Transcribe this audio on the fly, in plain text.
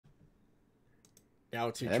Now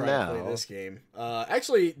to And try to play this game.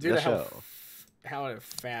 Actually, due to how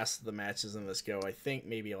fast the matches in this go, I think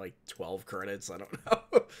maybe like 12 credits. I don't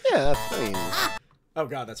know. Yeah, I mean... Oh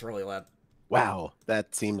god, that's really loud. Wow,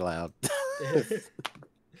 that seemed loud.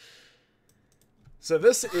 So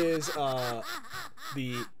this is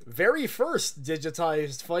the very first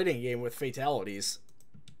digitized fighting game with fatalities.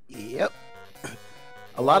 Yep.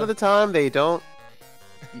 A lot of the time they don't...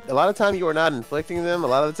 A lot of the time you are not inflicting them. A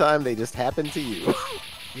lot of the time they just happen to you.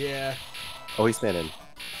 Yeah. Oh, he's spinning.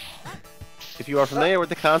 If you are familiar with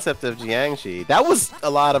the concept of Jiangshi, that was a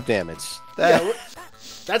lot of damage. Yeah,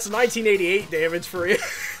 that's 1988 damage for you.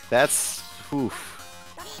 That's...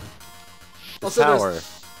 Oof. The also, power.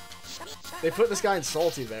 They put this guy in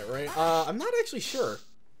salty vet, right? I'm not actually sure.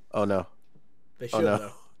 Oh no. They should,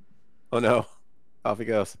 though. Oh no. Off he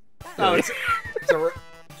goes. Oh, it's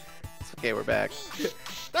okay, we're back.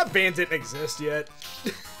 That band didn't exist yet.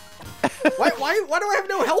 Why do I have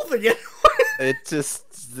no health again? It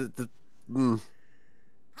just...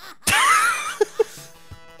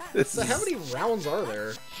 So how many rounds are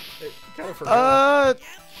there? I kind of forgot.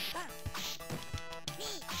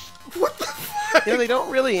 What the fuck? You know, they don't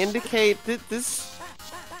really indicate this...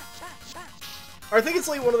 I think it's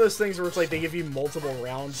like one of those things where it's like they give you multiple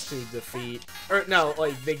rounds to defeat. Or no,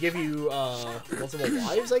 like they give you multiple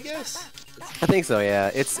lives, I guess? I think so,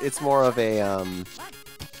 yeah. It's more of a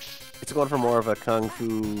it's going for more of a kung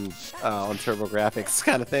fu on TurboGrafx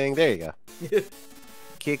kind of thing. There you go.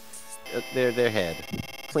 Kick their head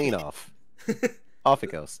clean off. Off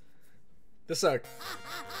it goes. This oh,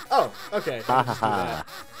 okay. Ha ha ha.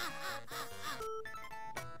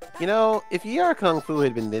 You know, if ER Kung Fu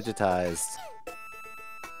had been digitized,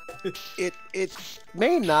 it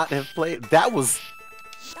may not have played. That was.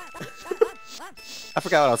 I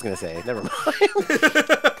forgot what I was gonna say. Never mind.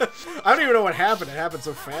 I don't even know what happened. It happened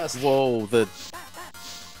so fast. Whoa, the.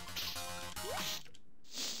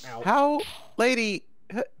 Ow. How, lady?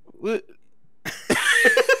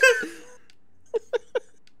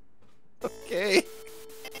 Okay.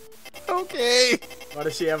 Okay. Why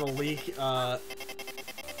does she have a leak?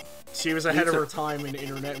 She was ahead of her time in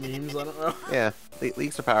internet memes. I don't know. Yeah,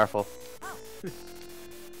 leeks are powerful.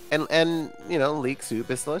 and you know, leek soup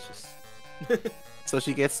is delicious. So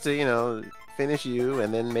she gets to, you know, finish you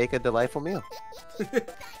and then make a delightful meal.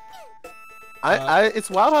 It's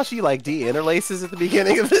wild how she like de-interlaces at the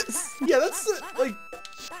beginning of this. Yeah, that's like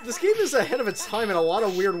this game is ahead of its time in a lot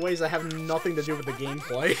of weird ways that have nothing to do with the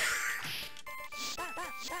gameplay.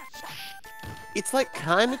 It's like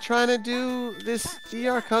kind of trying to do this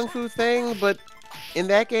ER Kung Fu thing, but in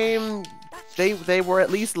that game, they were at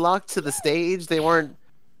least locked to the stage. They weren't.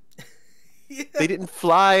 Yeah. They didn't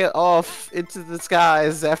fly off into the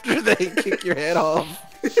skies after they kick your head off.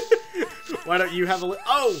 Why don't you have a?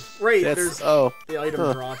 Oh, right. There's the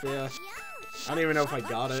item drop. Yeah, I don't even know if I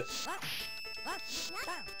got it.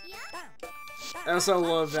 I also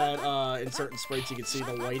love that in certain sprites you can see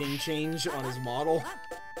the lighting change on his model.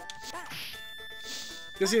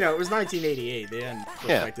 Because, you know, it was 1988. They hadn't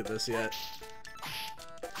perfected this yet.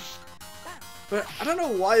 But I don't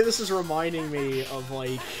know why this is reminding me of,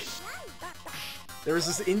 like... There was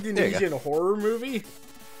this Indonesian horror movie.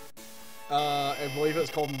 I believe it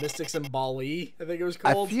was called Mystics in Bali, I think it was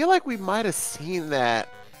called. I feel like we might have seen that.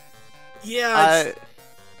 Yeah,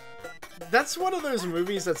 that's one of those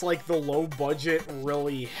movies that's like the low budget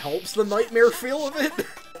really helps the nightmare feel of it.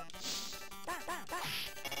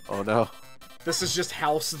 Oh no. This is just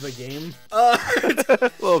House the game. A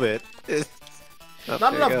little bit.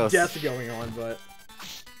 Not enough death going on, but...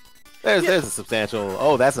 There's a substantial...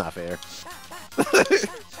 Oh, that's not fair.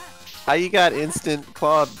 How you got instant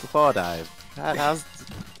claw dive? How's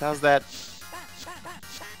that?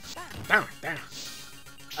 Down.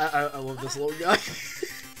 I love this little guy.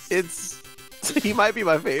 He might be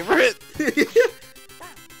my favorite.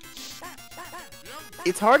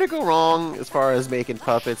 It's hard to go wrong as far as making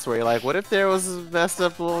puppets where you're like, what if there was a messed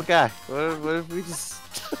up little guy? What if we just...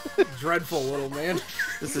 Dreadful little man.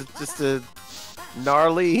 Just a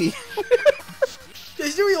gnarly...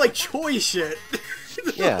 He's doing like choi shit.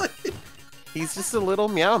 Yeah. He's just a little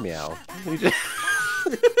meow meow. Do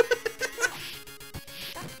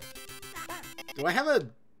I have a...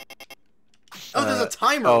 Oh, there's a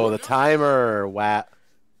timer. Oh, the timer. Wow.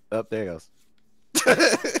 Oh, there it goes.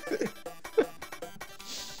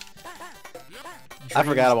 I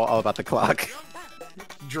forgot all about the clock.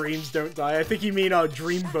 Dreams don't die. I think you mean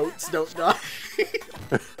dream boats don't die.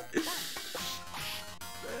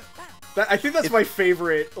 I think that's my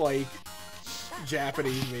favorite, like,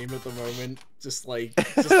 Japanese meme at the moment. Just like,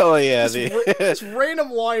 oh yeah, this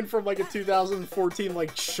random line from like a 2014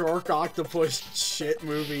 like shark octopus shit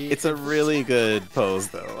movie. It's a really good pose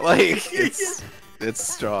though. Like it's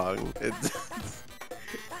strong.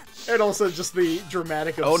 And also just the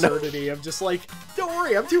dramatic absurdity of just like, don't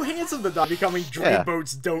worry, I'm too handsome to die. Becoming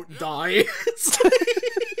dreamboats don't die.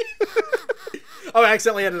 Oh, I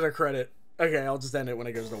accidentally added a credit. Okay, I'll just end it when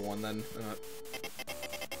it goes to 1 then.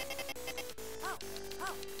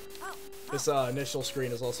 This initial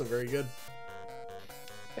screen is also very good.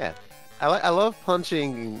 Yeah, I love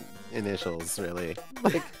punching initials. Really,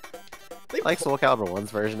 like Soul Calibur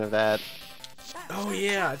 1's version of that. Oh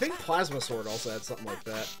yeah, I think Plasma Sword also had something like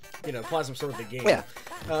that. You know, Plasma Sword the game. Yeah.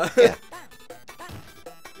 Yeah.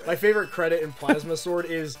 My favorite credit in Plasma Sword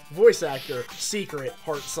is voice actor, secret,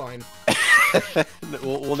 heart sign.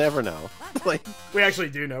 we'll never know. Like we actually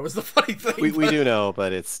do know. Is the funny thing. We do know,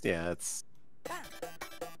 but it's.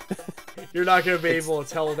 You're not gonna be able to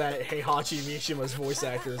tell that Heihachi Mishima's voice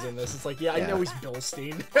actor is in this. It's like, yeah, I know he's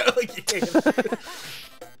Bilstein. Like,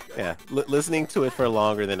 yeah, listening to it for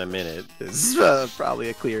longer than a minute is probably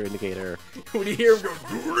a clear indicator. When you hear him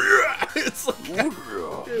go, it's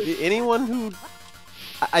like anyone who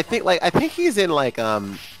I think he's in like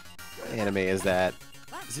anime is that.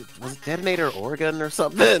 Was it Detonator Oregon or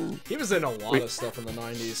something? He was in a lot of stuff in the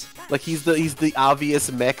 90s. Like he's the obvious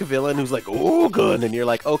mech villain who's like, oh, gun, and you're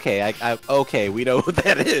like, okay, okay, we know who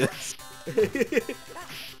that is.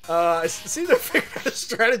 See, they're figuring out a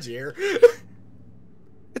strategy here.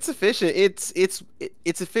 It's efficient. It's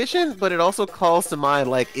efficient, but it also calls to mind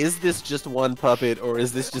like, is this just one puppet or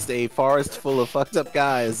is this just a forest full of fucked up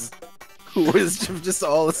guys who is just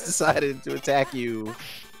all decided to attack you?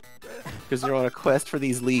 Because you're on a quest for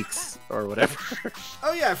these leaks, or whatever.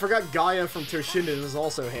 Oh yeah, I forgot Gaia from Toshinden is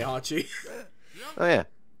also Heihachi. Oh yeah.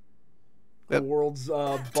 The world's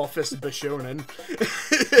buffest Bishonen.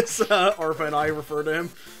 As Arpa and I refer to him.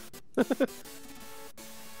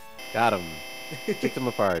 Got him. Kicked him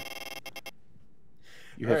apart.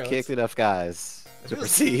 You have kicked enough guys to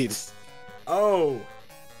proceed. Oh!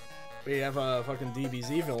 We have a fucking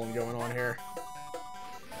DBZ villain going on here.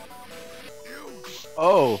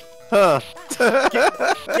 Oh! Huh.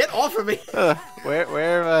 Get off of me!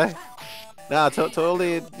 Where am I? Nah,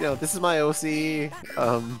 totally, you know, this is my OC.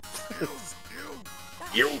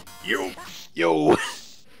 Yo!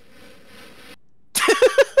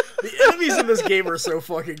 The enemies in this game are so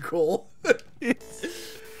fucking cool.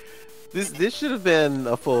 This should have been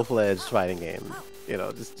a full-fledged fighting game. You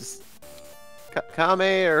know, just Kame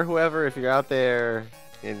or whoever, if you're out there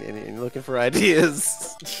and looking for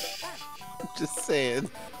ideas. Just saying.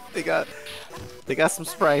 They got some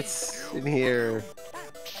sprites in here.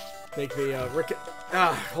 Make the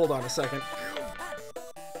hold on a second.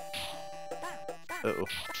 Uh-oh.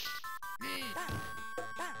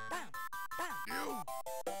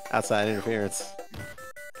 Outside interference.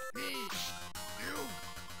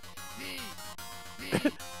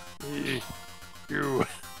 You.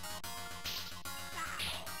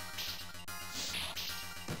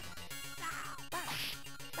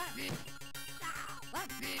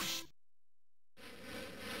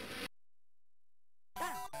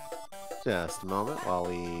 Just a moment while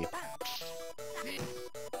we...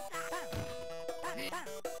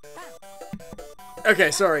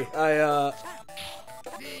 Okay, sorry. I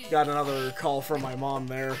got another call from my mom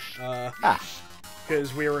there.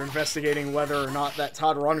 Because we were investigating whether or not that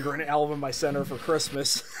Todd Rundgren album I sent her for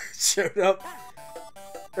Christmas showed up.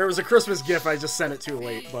 There was a Christmas gift, I just sent it too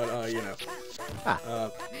late, but, you know.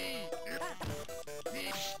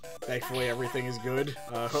 Thankfully, everything is good.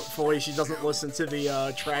 Hopefully, she doesn't listen to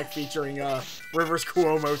the track featuring Rivers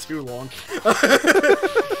Cuomo too long.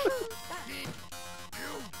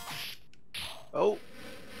 Oh.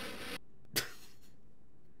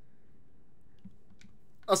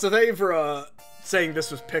 Also, thank you for saying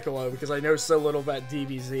this was Piccolo, because I know so little about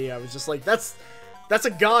DBZ. I was just like, that's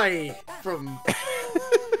a guy from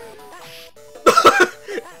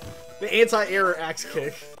the anti-air axe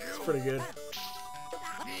kick. It's pretty good.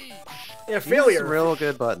 Yeah, Failure. Real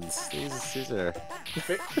good buttons. These are...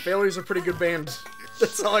 Failure's a pretty good band.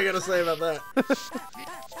 That's all I gotta say about that.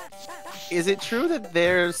 Is it true that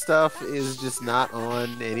their stuff is just not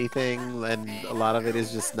on anything, and a lot of it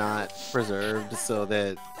is just not preserved, so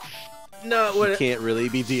that you can't really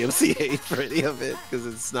be DMCA'd for any of it, because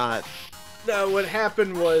it's not... No, what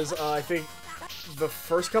happened was, I think, the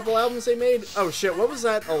first couple albums they made... Oh shit, what was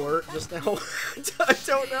that alert just now? I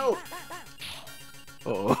don't know.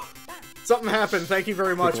 Uh-oh. Something happened. Thank you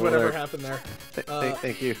very much, whatever happened there.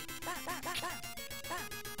 Thank you.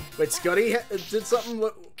 Wait, Scuddy did something?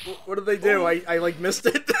 What did they do? I like, missed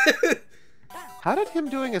it. How did him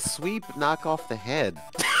doing a sweep knock off the head?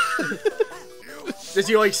 Did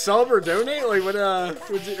you, like, sub or donate? Like, what, I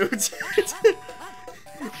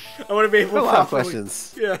want to be able to... A lot of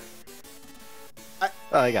questions. Yeah.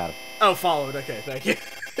 Oh, I got him. Oh, followed. Okay, thank you.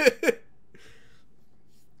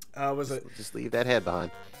 Was it... Just leave that head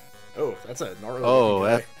behind. Oh, that's a gnarly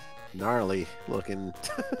that's gnarly looking.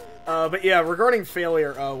 But yeah, regarding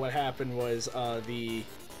failure, what happened was, God,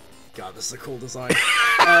 this is a cool design.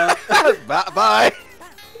 Bye!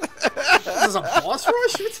 This is a boss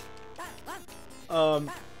rush?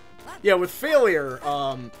 Yeah, with failure,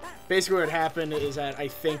 basically what happened is that I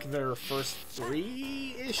think their first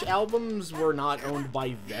 3-ish albums were not owned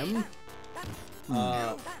by them.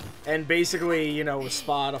 And basically, you know, with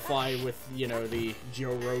Spotify, with, you know, the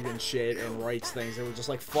Joe Rogan shit and rights things, they were just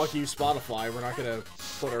like, fuck you, Spotify, we're not gonna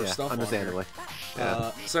put our stuff on here. Understandably.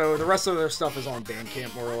 Yeah. So the rest of their stuff is on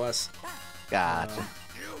Bandcamp, more or less. Gotcha.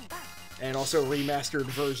 And also remastered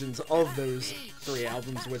versions of those 3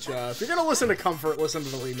 albums, which, if you're gonna listen to Comfort, listen to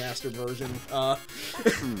the remastered version.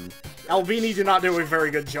 Albini did not do a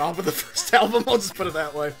very good job with the first album, I'll just put it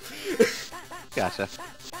that way. Gotcha.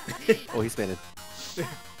 Oh, he's spinning.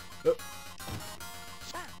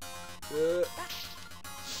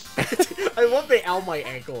 I love the Ow My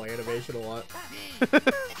Ankle animation a lot.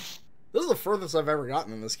 This is the furthest I've ever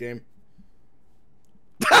gotten in this game.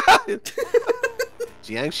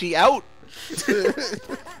 Jiangxi out!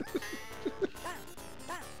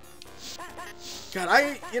 God,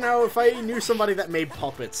 if I knew somebody that made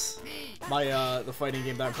puppets, the fighting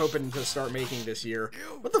game that I'm hoping to start making this year.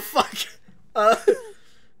 What the fuck? I'm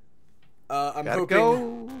Gotta hoping...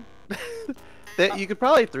 go. That you could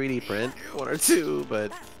probably 3D print 1 or 2,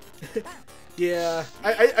 but... Yeah,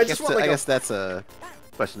 I just want, like, I guess that's a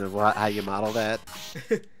question of how you model that.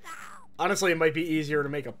 Honestly, it might be easier to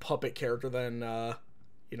make a puppet character than,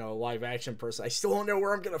 you know, a live-action person. I still don't know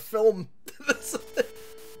where I'm gonna film this.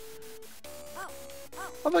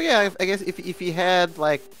 Although, yeah, I guess if you had,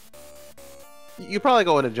 like... You probably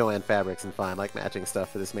go into Joanne Fabrics and find, like, matching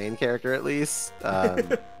stuff for this main character, at least.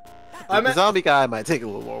 The zombie guy might take a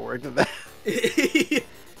little more work than that.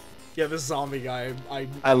 Yeah, this zombie guy,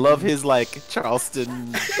 I love his, like,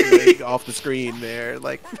 Charleston leg off the screen there.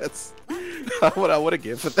 Like, that's what I would have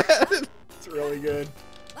given for that. It's really good.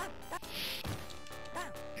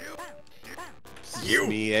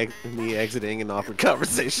 Me exiting an awkward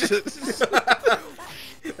conversation.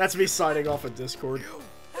 That's me signing off of Discord.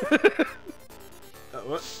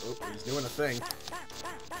 What? Oh, he's doing a thing.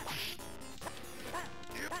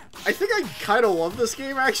 I think I kind of love this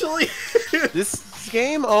game, actually. This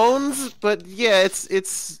game owns, but yeah,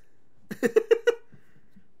 it's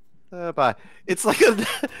bye. It's like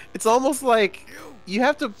it's almost like you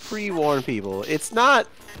have to pre-warn people. It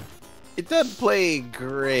doesn't play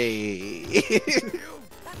great.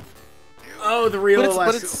 Oh, the real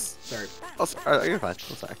sorry. Oh, sorry. You're fine.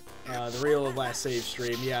 I'm sorry. The real last save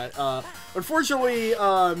stream, yeah. Unfortunately,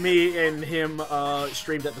 me and him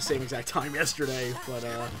streamed at the same exact time yesterday, but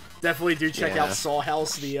definitely do check out Saw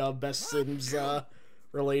House, the best Sims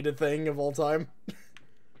related thing of all time.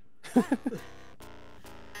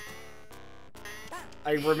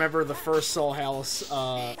 I remember the first Saw House.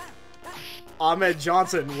 Ahmed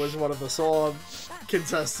Johnson was one of the Saw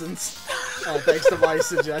contestants, thanks to my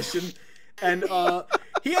suggestion. And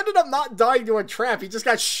he ended up not dying to a trap. He just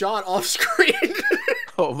got shot off screen.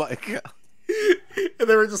 Oh my god! And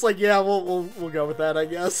they were just like, "Yeah, we'll go with that, I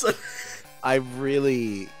guess." I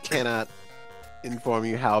really cannot inform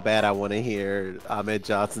you how bad I want to hear Ahmed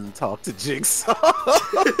Johnson talk to Jigsaw.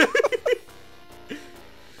 Hey,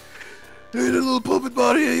 that little puppet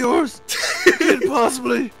body of yours can't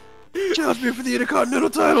possibly challenge me for the Intercontinental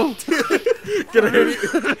title. Gonna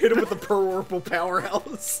hit him with the Purple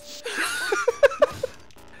Powerhouse.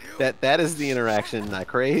 That is the interaction I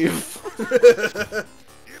crave.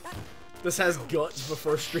 This has guts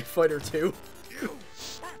before Street Fighter 2.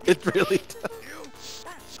 It really does.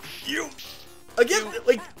 Again,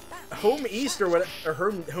 like Home East or what, or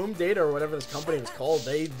Home Data or whatever this company was called,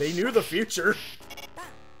 they knew the future.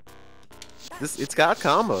 It's got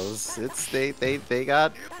combos. They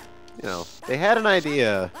got, you know, they had an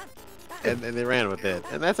idea and they ran with it,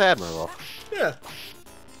 and that's admirable. Yeah.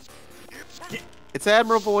 It's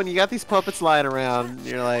admirable when you got these puppets lying around and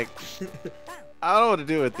you're like, I don't know what to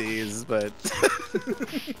do with these, but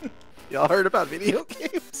y'all heard about video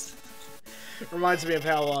games? Reminds me of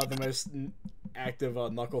how the most active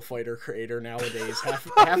Knuckle Fighter creator nowadays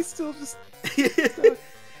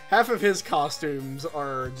half of his costumes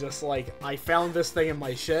are just like, I found this thing in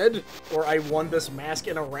my shed, or I won this mask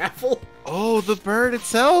in a raffle. Oh, the bird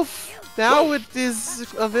itself! Now it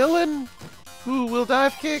is a villain who will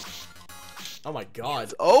dive kick. Oh my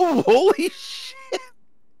god. Oh, holy shit!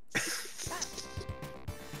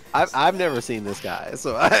 I've never seen this guy,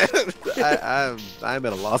 so I'm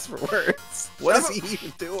at a loss for words. What is he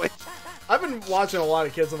even doing? I've been watching a lot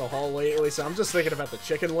of Kids in the Hall lately, so I'm just thinking about the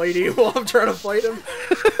chicken lady while I'm trying to fight him.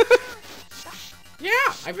 Yeah,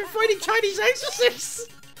 I've been fighting Chinese exorcists!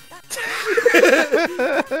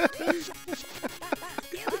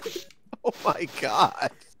 Oh my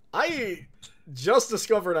god. I just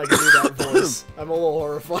discovered I could do that voice. I'm a little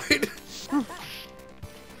horrified.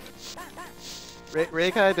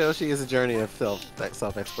 Reikai Doushi is a journey of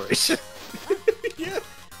self-exploration. Yeah.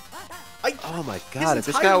 Oh my god, if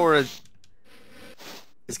this guy were a...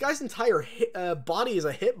 This guy's entire body is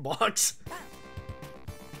a hitbox.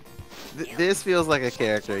 This feels like a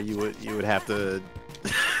character you would have to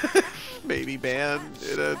maybe ban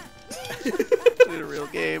in a real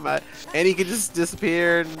game. And he could just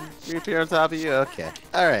disappear and reappear on top of you. Okay,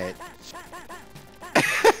 all right.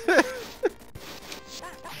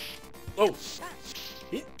 Oh,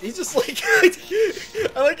 he's just like I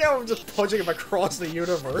like how I'm just punching him across the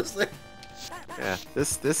universe. Yeah,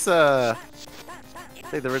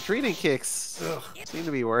 the retreating kicks seem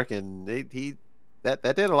to be working. That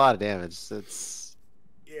did a lot of damage. It's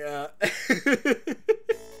yeah.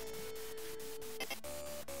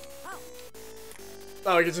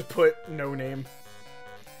 Oh, I can just put no name.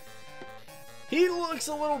 He looks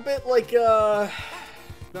a little bit like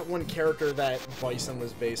that one character that Bison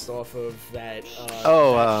was based off of. That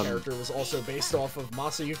character was also based off of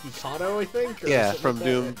Masayuki Kato, I think. Yeah, from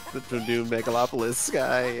Doom Megalopolis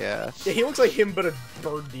guy. Yeah. Yeah, he looks like him, but a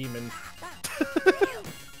bird demon.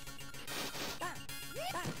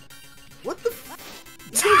 What the?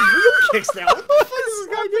 He's doing real kicks now. What the fuck is this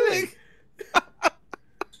guy doing?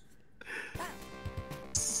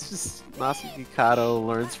 It's just Masayuki Kato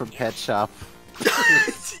learns from Pet Shop.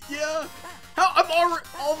 Yeah. I'm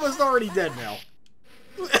almost already dead now.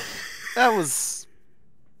 That was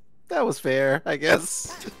fair, I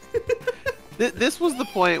guess. This was the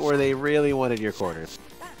point where they really wanted your corner.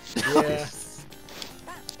 Yeah. It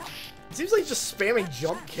seems like just spamming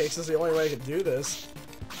jump kicks is the only way I can do this.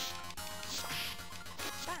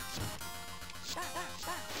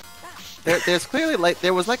 There's clearly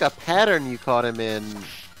there was like a pattern you caught him in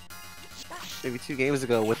maybe 2 games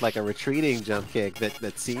ago with like a retreating jump kick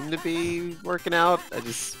that seemed to be working out.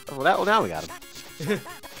 Well now we got him.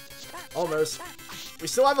 Almost. We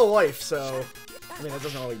still have a life, so I mean that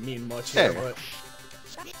doesn't really mean much here, but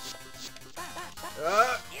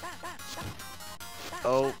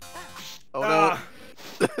oh no.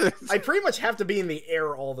 I pretty much have to be in the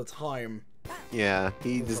air all the time. Yeah,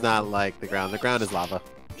 he does not like the ground. The ground is lava.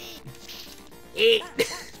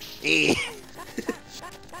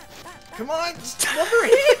 Come on, just one more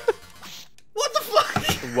hit! What the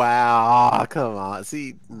fuck? Wow, come on.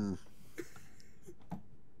 See,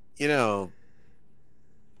 you know,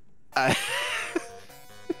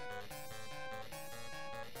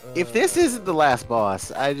 if this isn't the last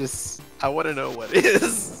boss, I want to know what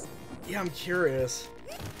is. Yeah, I'm curious.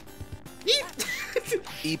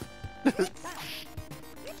 Eep.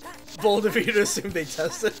 Bold of you to assume they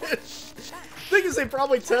tested it. The thing is, they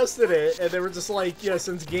probably tested it, and they were just like, yeah,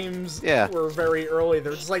 since games were very early, they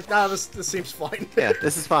were just like, nah, this seems fine. Yeah,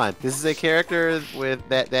 this is fine. This is a character with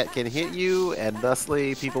that can hit you, and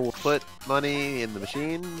thusly people will put money in the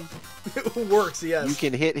machine. It works, yes. You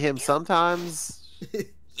can hit him sometimes.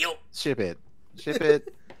 Yo. Ship it. Ship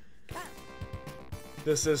it.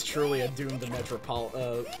 This is truly a doomed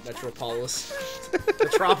metropolis.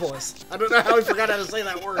 Metropolis. I don't know how I forgot how to say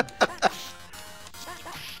that word.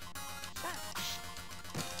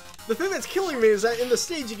 The thing that's killing me is that in the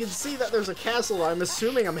stage you can see that there's a castle I'm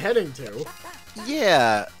assuming I'm heading to.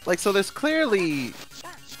 Yeah, like, so there's clearly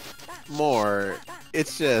more.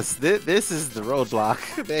 It's just, this is the roadblock.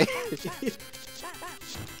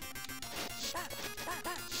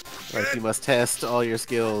 Like, you must test all your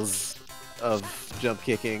skills of jump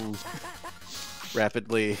kicking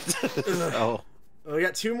rapidly. Oh. Well, we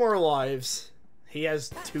got 2 more lives. He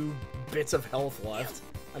has 2 bits of health left.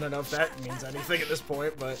 I don't know if that means anything at this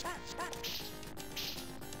point, but...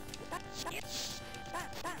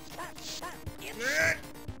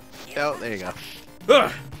 Oh, there you go.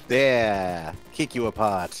 Ugh. There. Kick you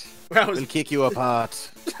apart. We'll kick you apart.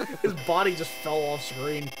 His body just fell off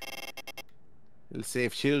screen. We'll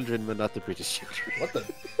save children, but not the British children. What the...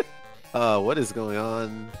 What is going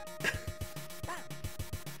on?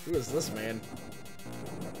 Who is this man?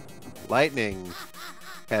 lightning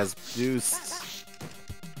has produced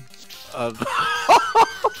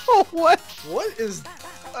what? What is...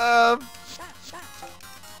 I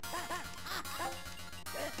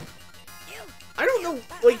don't know,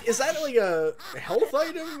 like, is that like a health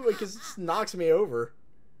item? Like, 'cause it just knocks me over.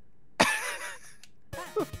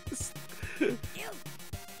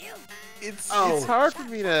 It's hard for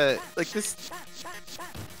me to, like, this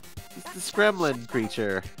gremlin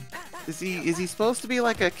creature. Is he supposed to be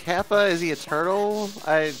like a Kappa? Is he a turtle?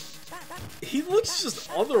 He looks just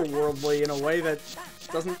otherworldly in a way that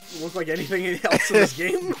doesn't look like anything else in this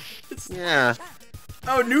game. Yeah.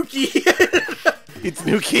 Oh, Nuki! It's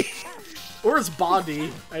Nuki. Or it's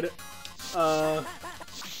Body. Was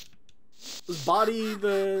Body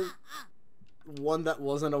the one that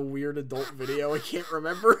wasn't a weird adult video? I can't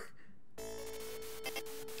remember.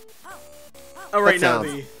 Oh, right now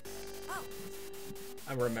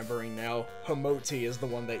I'm remembering now. Homoti is the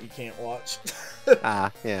one that you can't watch.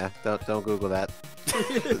 Yeah. Don't Google that.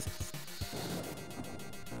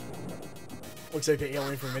 Looks like the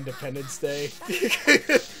alien from Independence Day.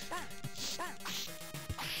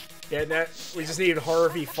 Yeah, we just needed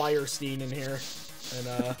Harvey Firestein in here. And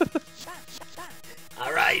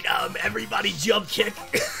alright, everybody jump kick.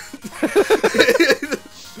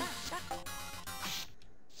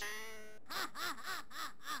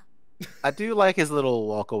 I do like his little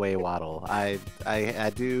walk away waddle. I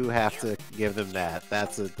do have to give him that.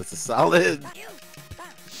 That's a solid.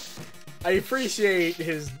 I appreciate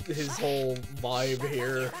his whole vibe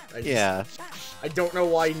here. Yeah. I don't know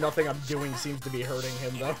why nothing I'm doing seems to be hurting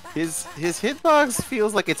him though. His hitbox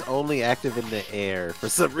feels like it's only active in the air for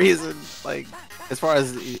some reason. Like, as far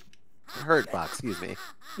as hurtbox, excuse me.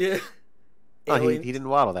 Yeah. Oh, he didn't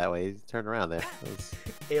waddle that way. He turned around there.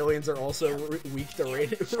 Aliens are also weak to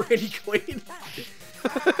Randy Quaid.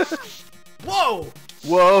 Whoa!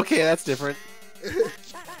 Whoa, okay, that's different.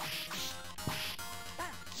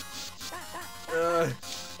 I'm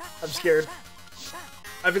scared.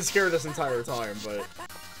 I've been scared this entire time, but...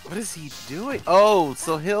 What is he doing? Oh,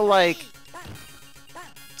 so he'll, like...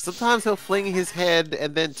 Sometimes he'll fling his head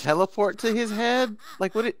and then teleport to his head?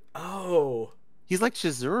 Like, what it... Oh. He's like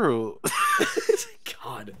Chizuru.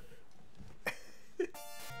 God.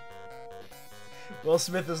 Will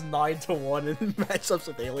Smith is 9-1 in matchups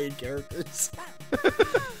with alien characters.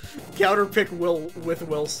 Counterpick with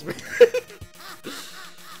Will Smith.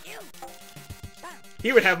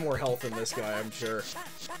 He would have more health than this guy, I'm sure.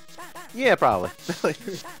 Yeah, probably.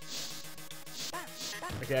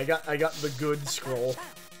 Okay, I got the good scroll.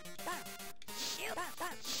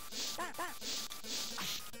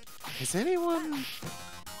 Has anyone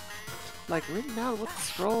like written down what the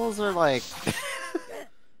scrolls are like?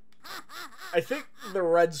 I think the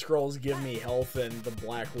red scrolls give me health and the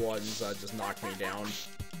black ones just knock me down.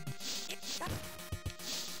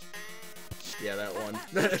 Yeah, that one.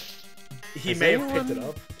 He may have picked it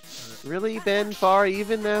up. Really been far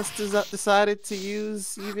even as decided to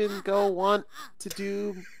use even go want to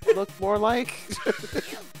do look more like?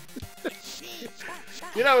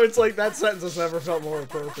 You know, it's like that sentence has never felt more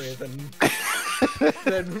appropriate than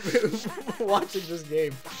watching this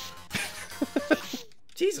game.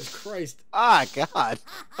 Jesus Christ. Ah, God.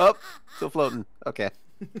 Oh, still floating. Okay.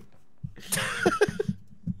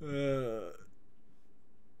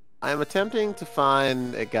 I'm attempting to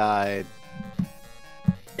find a guide.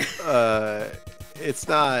 It's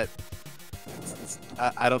not...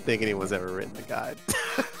 I don't think anyone's ever written a guide.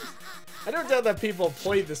 I don't doubt that people have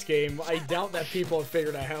played this game. I doubt that people have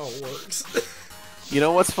figured out how it works. You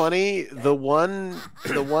know what's funny? The one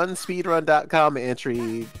speedrun.com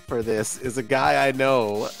entry for this is a guy I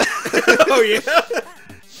know. Oh, yeah?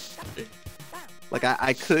 Like,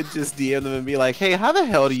 I could just DM them and be like, hey, how the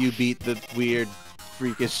hell do you beat the weird,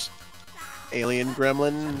 freakish alien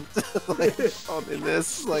gremlin like, in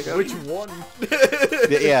this? Like, which one?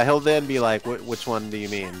 Yeah, he'll then be like, which one do you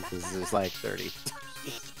mean? Because there's like 30.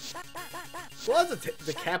 Well, there's a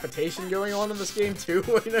decapitation going on in this game, too,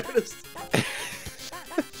 I noticed.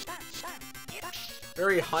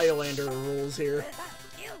 Very Highlander rules here.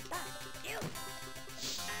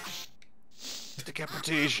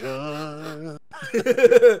 Decapitation!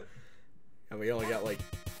 And we only got, like,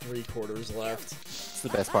 3/4 left. It's the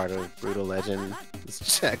best part of Brutal Legend.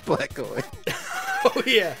 It's Jack Black going. Oh,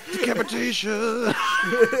 yeah. Decapitation!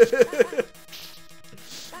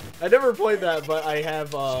 I never played that, but I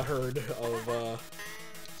have heard of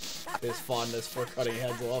his fondness for cutting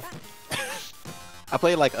heads off. I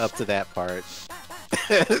played like up to that part.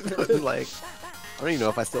 Like, I don't even know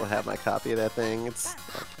if I still have my copy of that thing. It's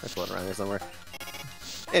floating around here somewhere.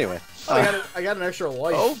 Anyway, I got an extra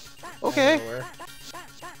life. Oh, okay.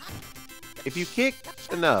 If you kick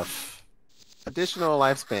enough, additional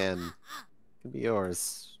lifespan can be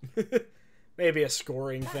yours. Maybe a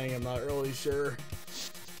scoring thing, I'm not really sure.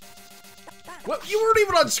 What? You weren't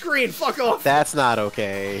even on screen, fuck off! That's not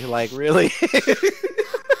okay. Like, really?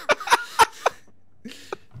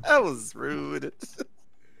 That was rude.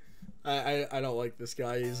 I don't like this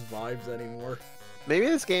guy's vibes anymore. Maybe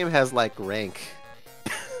this game has, like, rank.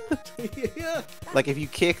 Yeah. Like, if you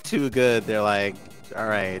kick too good, they're like,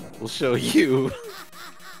 alright, we'll show you.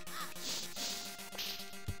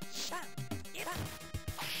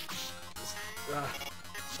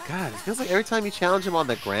 God, it feels like every time you challenge him on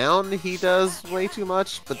the ground, he does way too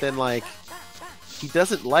much, but then, like, he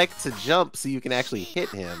doesn't like to jump so you can actually hit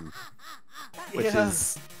him. Which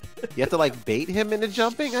is... You have to, like, bait him into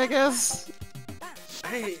jumping, I guess?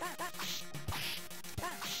 I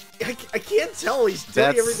can't tell. He's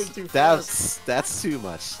doing everything too fast. That's too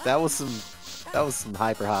much. That was some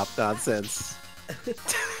hyper hop nonsense.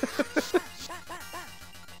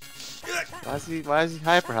 Why is he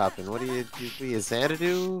hyper hopping? What are you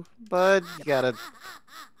Xanadu, bud? You gotta.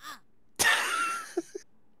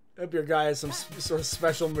 Hope your guy has some sort of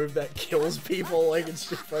special move that kills people, like in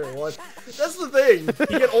Street Fighter 1. That's the thing.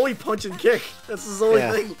 He can only punch and kick. That's his only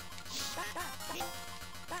thing.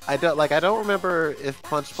 I don't remember if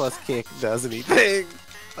punch plus kick does anything.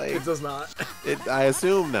 Like, it does not. I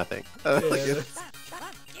assume nothing.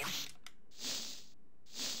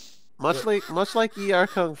 Much like ER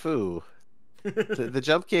Kung Fu, the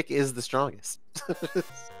jump kick is the strongest.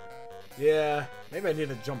 Yeah, maybe I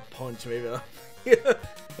need a jump punch. Maybe.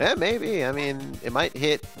 Yeah, maybe. I mean, it might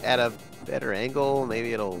hit at a better angle.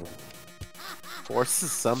 Maybe it'll force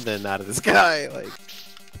something out of this guy. Like,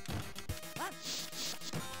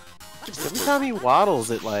 every time he waddles,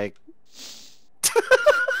 it like.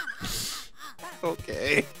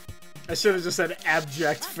 Okay. I should have just said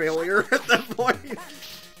abject failure at that point.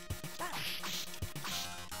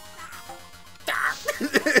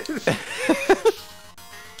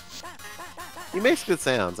 He makes good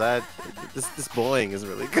sounds. This boing is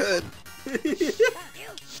really good.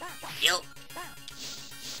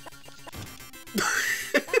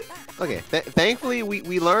 Okay, thankfully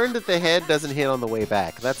we learned that the head doesn't hit on the way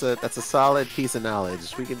back. That's a solid piece of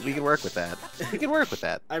knowledge. We can work with that. We can work with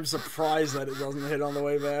that. I'm surprised that it doesn't hit on the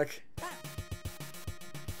way back.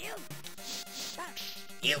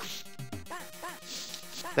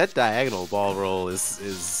 That diagonal ball roll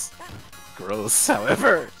is gross,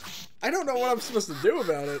 however. I don't know what I'm supposed to do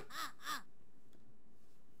about it.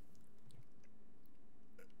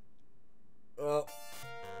 Well,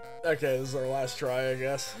 okay, this is our last try, I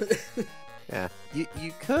guess. Yeah,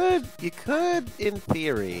 you could in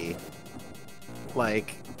theory,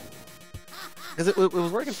 like, because it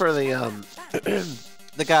was working for the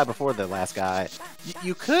the guy before the last guy.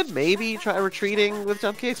 You could maybe try retreating with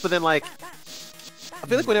jump kicks, but then like, I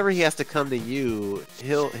feel like whenever he has to come to you,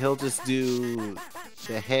 he'll just do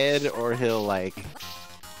the head, or he'll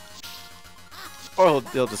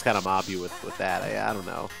just kind of mob you with that. I don't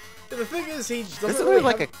know. The thing is, he doesn't Isn't really there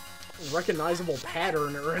like have a recognizable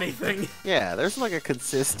pattern or anything. Yeah, there's like a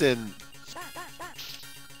consistent.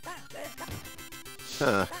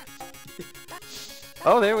 Huh.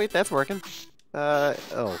 Oh, wait, that's working.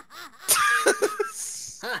 Oh.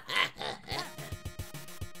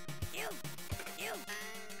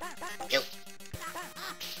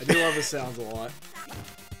 I do love the sounds a lot.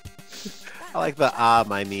 I like the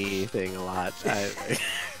my knee thing a lot.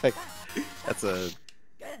 Like, that's a.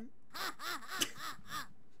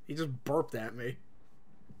 He just burped at me.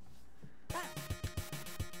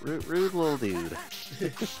 Rude little dude.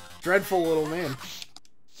 Dreadful little man.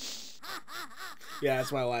 Yeah,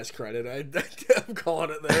 that's my last credit. I'm calling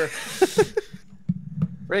it there.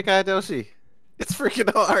 Reikai Doushi. It's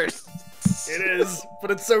freaking hard. It is,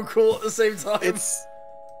 but it's so cool at the same time.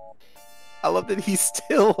 I love that he's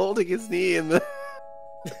still holding his knee in the.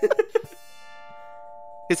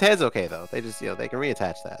 His head's okay though. They just, they can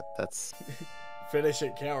reattach that. That's. Finish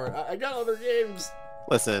it, coward. I got other games.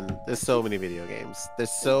 Listen, there's so many video games.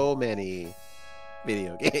 There's so many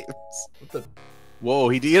video games. What the? Whoa,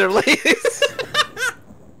 he de-interlaced.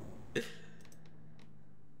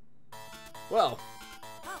 Well,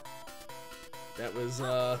 that was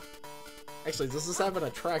actually, does this have an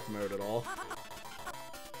attract mode at all?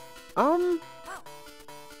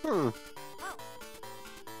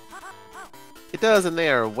 It does, and they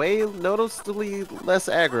are way noticeably less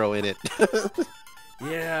aggro in it.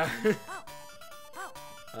 Yeah.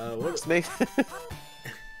 Let's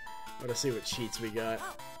see what cheats we got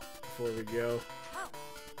before we go.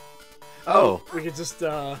 We could just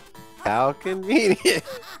How convenient.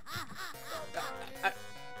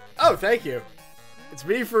 Oh, thank you. It's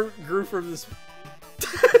me for Gru from this.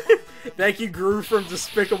 Thank you, Gru from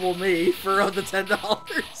Despicable Me, for the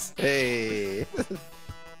 $10. Hey.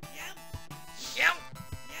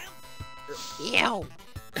 Yow.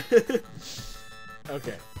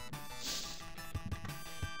 Okay.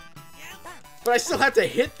 But I still have to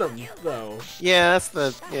hit them, though. Yeah, that's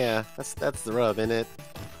the rub, isn't it?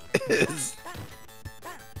 Is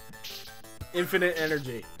infinite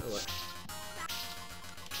energy.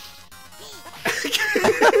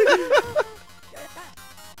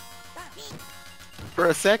 For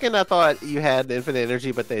a second, I thought you had infinite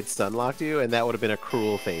energy, but they'd stunlocked you, and that would have been a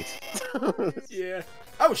cruel fate. Yeah.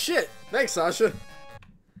 Oh shit! Thanks, Sasha.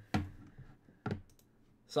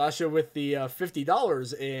 Sasha with the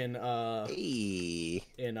 $50 in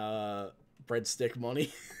breadstick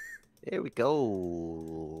money. There we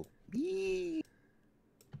go. Yee.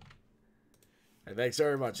 Thanks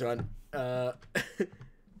very much, hon.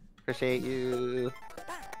 Appreciate you.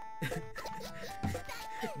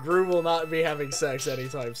 Gru will not be having sex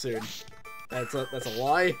anytime soon. That's a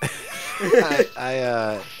lie.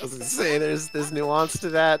 I was gonna say there's nuance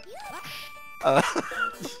to that. I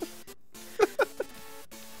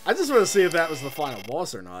just want to see if that was the final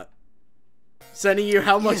boss or not. Sending you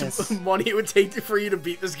how much money it would take for you to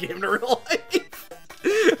beat this game in real life.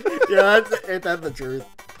 Yeah, ain't that the truth?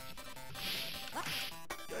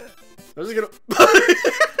 I was gonna.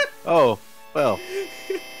 Oh well,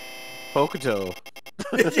 Pokuto.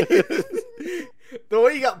 The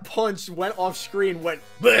way he got punched, went off screen, went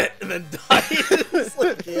bleh, and then died. It's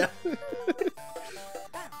like, yeah.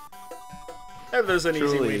 If there's an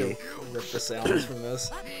easy way to rip the sounds from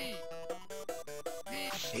this.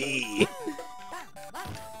 Hey.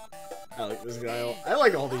 I like this guy. I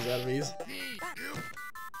like all these enemies.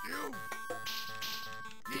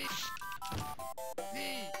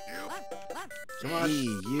 Come on.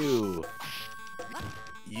 Me,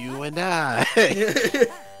 you and I.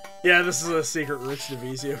 Yeah, this is a secret Rich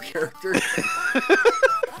Divisio character.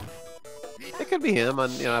 It could be him on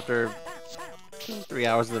after 3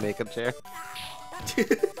 hours in the makeup chair.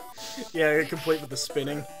 Yeah, complete with the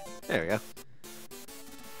spinning. There we go.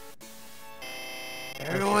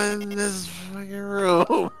 Everyone in this fucking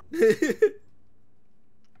room.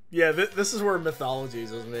 Yeah, this is where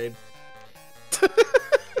Mythologies was made.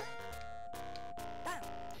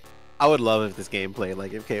 I would love if this game played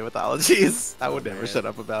like MK Mythologies. I would never shut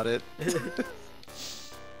up about it. Okay,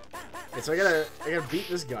 so I gotta beat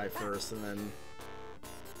this guy first, and then.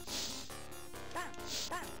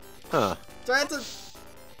 Huh. So I have to.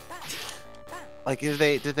 Like, did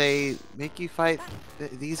they make you fight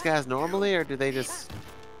these guys normally, or do they just?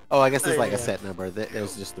 Oh, I guess there's like a set number.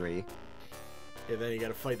 There's just 3. Yeah, then you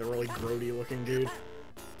gotta fight the really grody looking dude.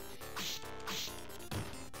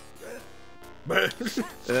 I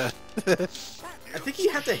think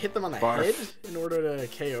you have to hit them on the head in order to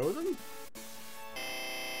KO them.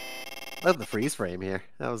 I love the freeze frame here.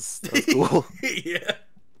 That was cool. Yeah.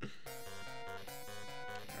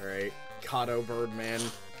 All right, Kato Birdman.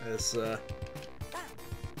 This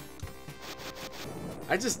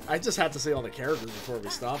I just have to see all the characters before we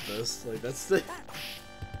stop this. Like that's the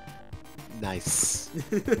nice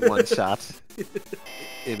one shot.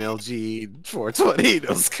 MLG 420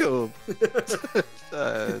 no scope.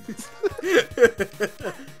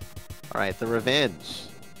 Alright, the revenge.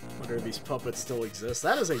 Wonder if these puppets still exist.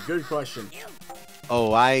 That is a good question.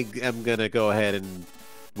 Oh, I am gonna go ahead and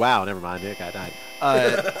wow, never mind, that guy died.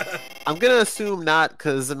 I'm gonna assume not,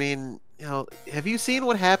 because I mean, have you seen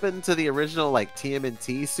what happened to the original like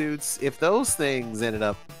TMNT suits? If those things ended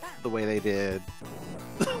up the way they did,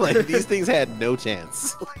 like these things had no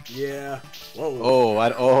chance. Yeah.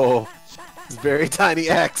 Whoa. Oh, it's very tiny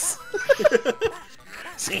X.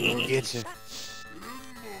 It's gonna get you.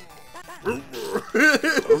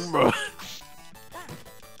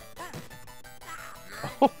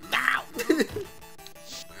 Oh, now.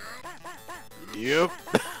 Yep.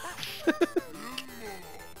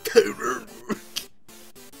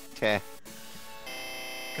 Okay.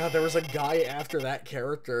 God, there was a guy after that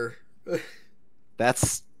character.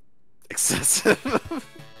 That's excessive.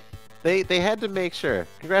 They had to make sure.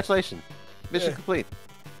 Congratulations. Mission complete.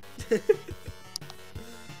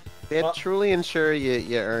 They had to truly ensure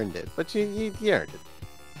you earned it. But you earned it.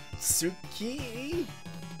 Suki?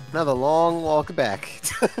 Now the long walk back.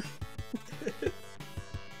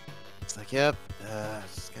 It's like, yep.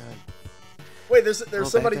 Just gotta Wait, there's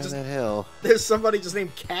somebody down just that hill. There's somebody just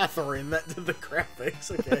named Catherine that did the graphics.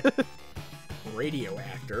 Okay. Radio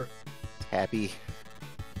actor. Happy.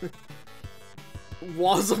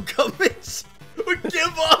 Wazzle Gummits.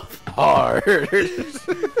 Give up. Hard.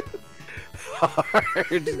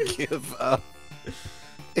 hard give up.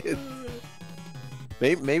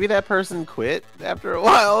 Maybe that person quit after a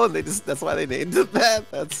while, and that's why they named it that.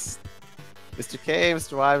 That's Mr. K,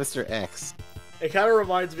 Mr. Y, Mr. X. It kind of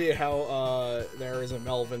reminds me of how there is a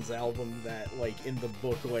Melvin's album that, like, in the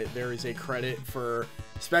booklet, there is a credit for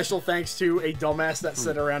special thanks to a dumbass that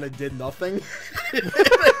sat around and did nothing.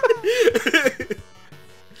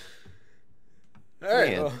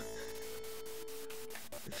 Alright, well.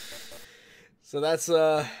 So that's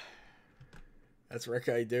Reikai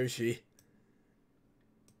Doushi.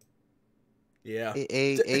 Yeah.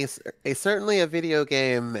 A certainly a video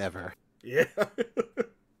game ever. Yeah.